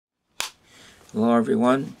Hello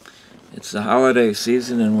everyone, it's the holiday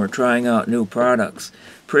season and we're trying out new products.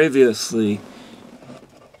 Previously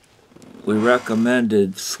we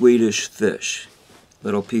recommended Swedish fish,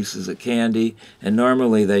 little pieces of candy, and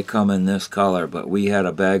normally they come in this color, but we had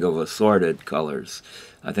a bag of assorted colors.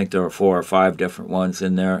 I think there were 4 or 5 different ones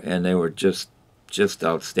in there and they were just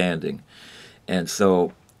outstanding. And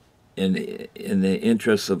so in the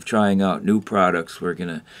interest of trying out new products, we're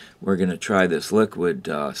gonna try this liquid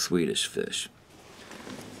Swedish fish.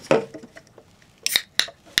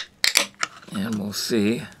 And we'll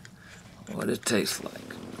see what it tastes like.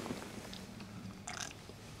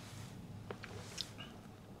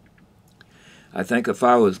 I think if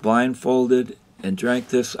I was blindfolded and drank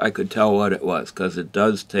this, I could tell what it was, because it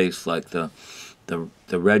does taste like the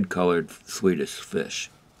red-colored Swedish fish.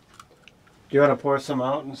 Do you want to pour some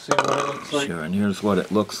out and see what it looks like? Sure, and here's what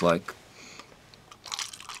it looks like.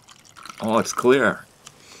 Oh, it's clear.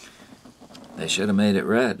 They should have made it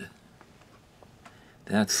red.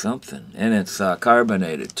 That's something. And it's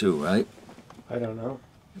carbonated too, right? I don't know.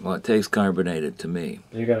 Well, it tastes carbonated to me.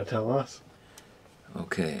 You gotta tell us.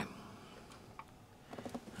 Okay.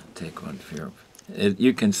 I'll take one here.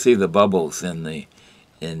 You can see the bubbles in the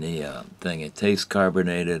thing. It tastes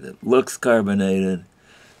carbonated. It looks carbonated.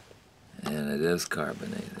 And it is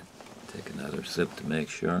carbonated. Take another sip to make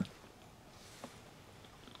sure.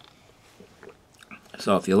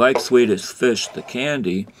 So if you like Swedish fish, the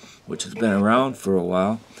candy, which has been around for a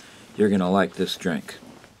while, you're going to like this drink.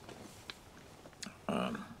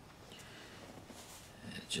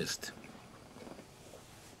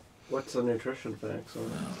 What's the nutrition facts on it?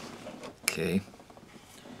 Okay.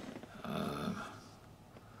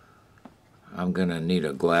 I'm going to need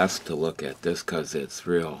a glass to look at this because it's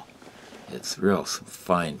real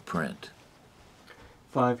fine print.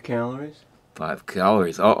 5 calories? 5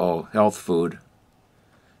 calories. Uh-oh, health food.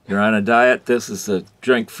 You're on a diet, this is a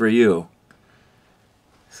drink for you.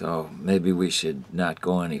 So maybe we should not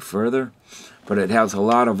go any further. But it has a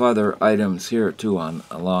lot of other items here too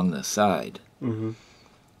along the side. Mm-hmm.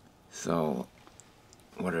 So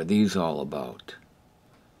what are these all about?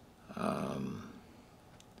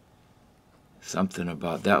 Something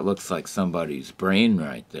about that looks like somebody's brain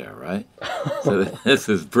right there, right? So this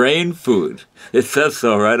is brain food. It says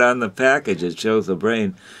so right on the package. It shows a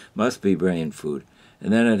brain. Must be brain food.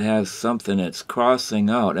 And then it has something that's crossing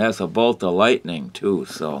out. It has a bolt of lightning too,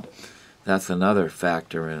 so that's another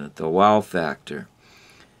factor in it, the wow factor.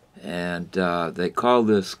 And they call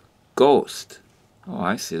this Ghost. Oh,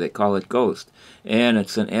 I see, they call it Ghost. And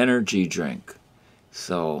it's an energy drink.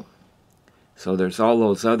 So there's all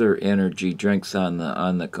those other energy drinks on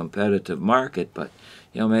the competitive market, but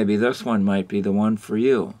you know, maybe this one might be the one for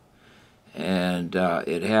you. And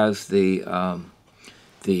it has the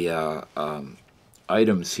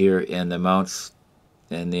items here and the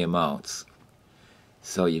amounts,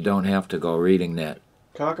 so you don't have to go reading that.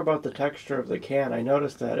 Talk about the texture of the can. I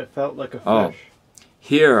noticed that it felt like a fish. Oh,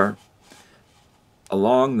 here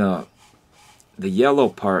along the yellow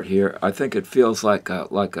part here, I think it feels like a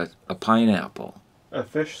pineapple. A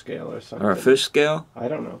fish scale or something. Or a fish scale? I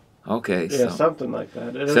don't know. Okay, yeah, so something like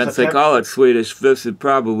that. since they call it Swedish fish, it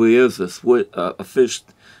probably is a fish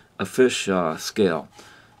scale.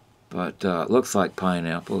 But it looks like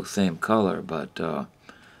pineapple, same color. But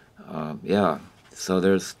yeah, so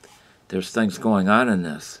there's things going on in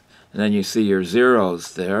this, and then you see your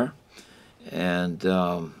zeros there, and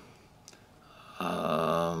the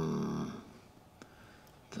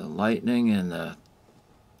lightning and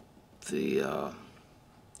the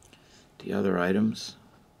other items.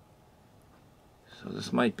 So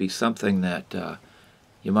this might be something that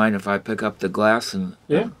you mind if I pick up the glass and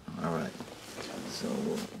yeah. All right. So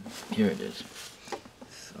here it is.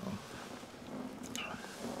 So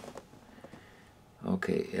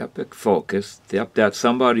okay, epic focus. Yep, that's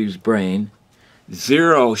somebody's brain.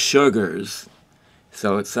 0 sugars.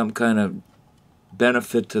 So it's some kind of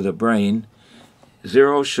benefit to the brain.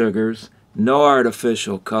 0 sugars. No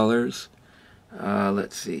artificial colors.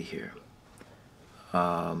 Let's see here.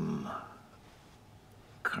 Carnipure.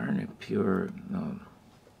 No.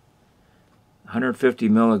 150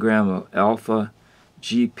 milligram of alpha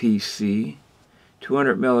GPC,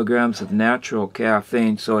 200 milligrams of natural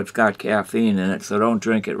caffeine, so it's got caffeine in it, so don't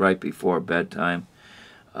drink it right before bedtime.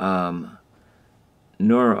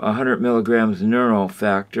 100 milligrams neural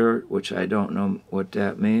factor, which I don't know what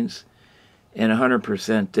that means, and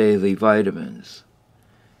 100% daily vitamins.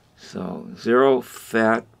 So 0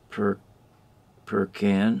 fat per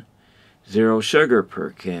can, 0 sugar per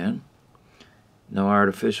can, no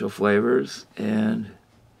artificial flavors, and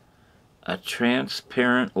a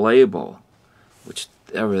transparent label,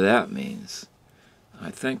 whichever that means. I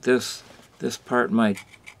think this part might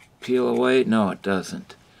peel away. No, it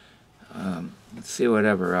doesn't. Let's see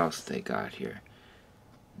whatever else they got here.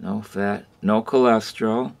 No fat, no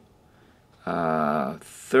cholesterol,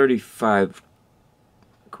 35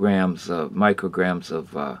 micrograms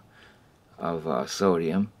of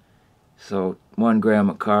sodium. So 1 gram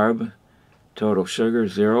of carb. Total sugar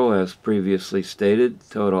 0, as previously stated.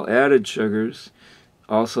 Total added sugars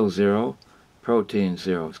also 0. Protein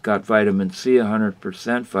 0. It's got vitamin C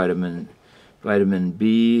 100%. Vitamin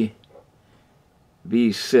B6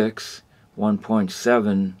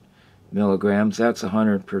 1.7 milligrams. That's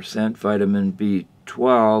 100%. Vitamin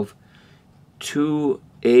B12 2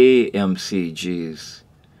 AMCGs,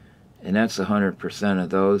 and that's 100% of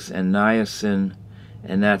those. And niacin,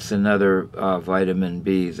 and that's another vitamin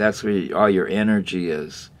B. That's where all your energy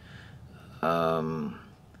is.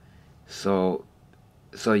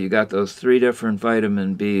 So you got those 3 different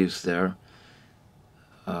vitamin Bs there.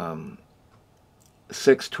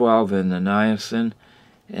 612 in the niacin,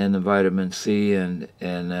 and the vitamin C, and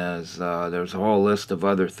as there's a whole list of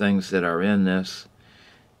other things that are in this,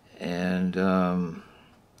 and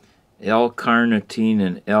L-carnitine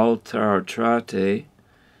and L-tartrate,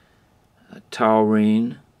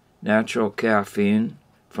 taurine, natural caffeine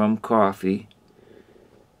from coffee,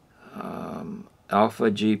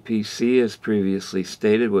 alpha GPC as previously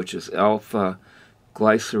stated, which is alpha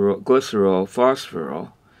glycerol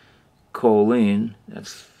phosphoryl, choline,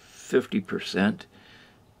 that's 50%,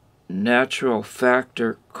 natural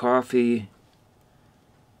factor coffee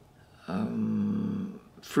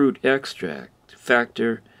fruit extract,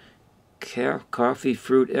 coffee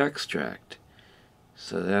fruit extract.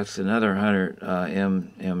 So that's another 100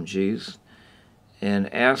 mgs.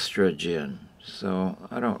 And estrogen. So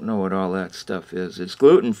I don't know what all that stuff is. It's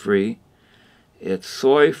gluten-free, it's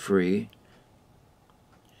soy-free,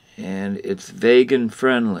 and it's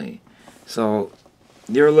vegan-friendly. So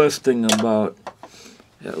you're listing about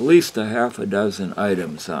at least a half a dozen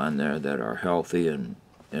items on there that are healthy and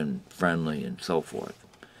friendly and so forth.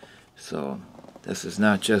 So this is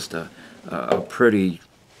not just a pretty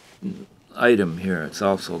item here. It's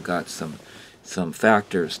also got some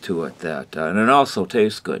factors to it that, and it also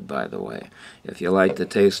tastes good, by the way. If you like the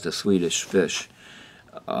taste of Swedish fish,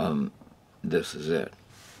 this is it.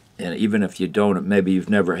 And even if you don't, maybe you've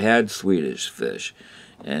never had Swedish fish,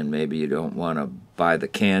 and maybe you don't want to buy the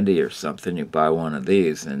candy or something, you buy one of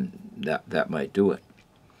these, and that might do it.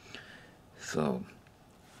 So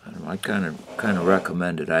I kind of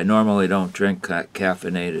recommend it. I normally don't drink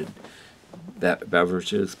caffeinated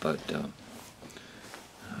beverages, but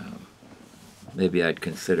maybe I'd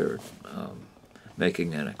consider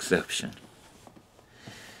making an exception.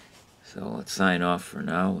 So let's sign off for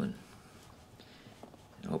now, and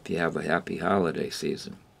hope you have a happy holiday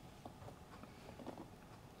season.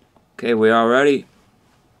 Okay, we all ready?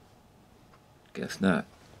 Guess not.